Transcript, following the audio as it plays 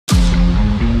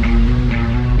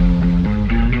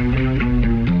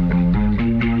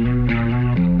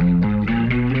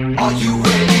Are you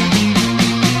ready?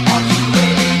 Are you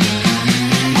ready?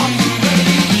 Are you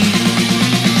ready?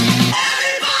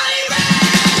 Everybody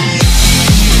ready?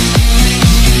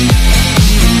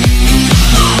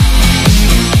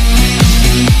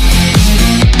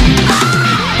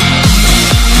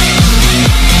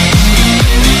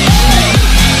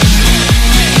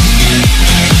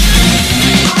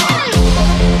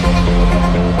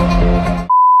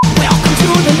 Welcome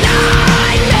to the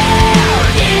nightmare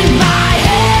in my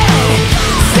head.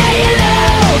 Say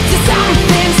hello to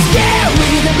something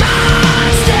scary, the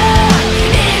monster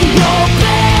in your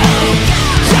bed.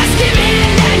 Just give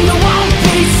in and you won't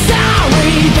be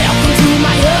sorry. Welcome to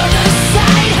my other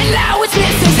side. Hello, it's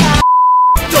Mrs. High.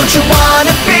 Don't you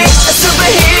wanna be a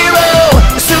superhero?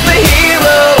 A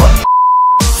superhero.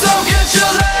 So get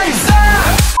your legs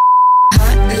up.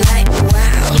 Hot like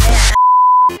wow.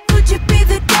 Could you be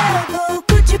the devil?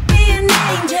 Could you be an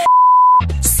angel?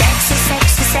 Sexy,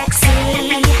 sexy, sexy.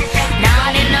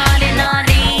 Naughty, naughty,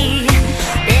 naughty.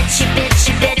 Bitchy,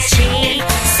 bitchy, bitchy.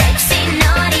 Sexy,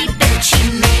 naughty, bitchy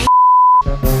me.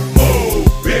 Move,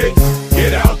 bitch,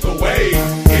 get out the way.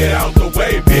 Get out the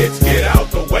way, bitch, get out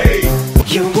the way.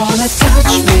 You wanna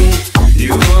touch me?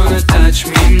 You wanna touch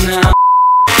me now?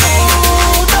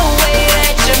 Oh, the way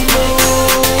that you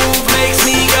move makes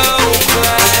me go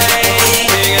crazy.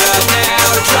 Pick it up now,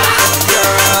 drop,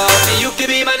 girl. You can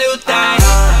be my new thing.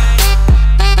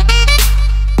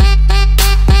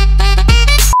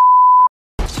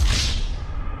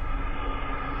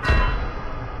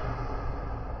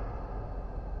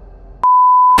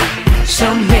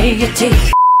 Show me your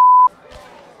teeth.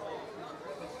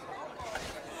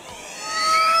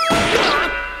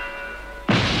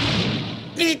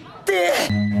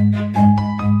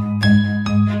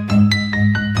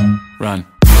 Run.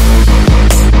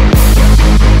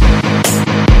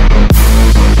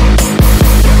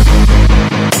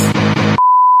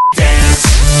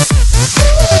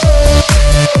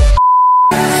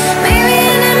 Maybe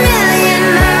in a million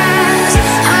miles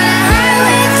on a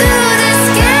highway through the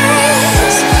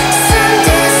skies.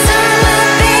 Someday, some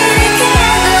will be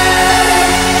together.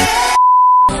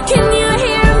 Can you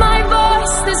hear my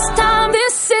voice this time?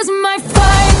 This is my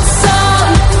fight song.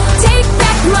 Take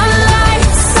back my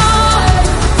life song.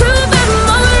 Prove I'm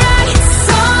alright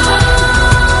song.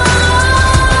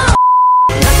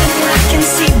 Nothing I can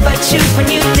see but you when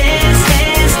you dance,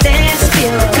 dance, dance.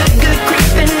 Feel good, good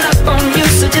creeping up on you,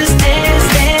 so just dance,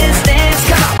 dance, dance.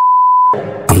 Come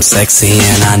on. I'm sexy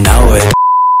and I know it.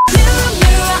 Mirror,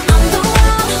 mirror on the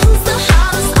wall, who's the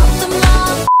hottest of them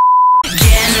all?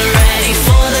 Getting ready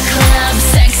for the club,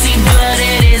 sexy but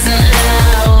it isn't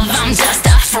love. I'm just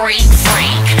a freak,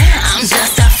 freak. I'm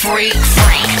just a freak,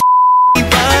 freak.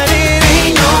 But it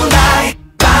ain't no lie.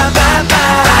 Bye, bye,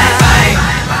 bye.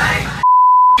 Bye, bye.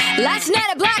 Last night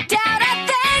I blacked out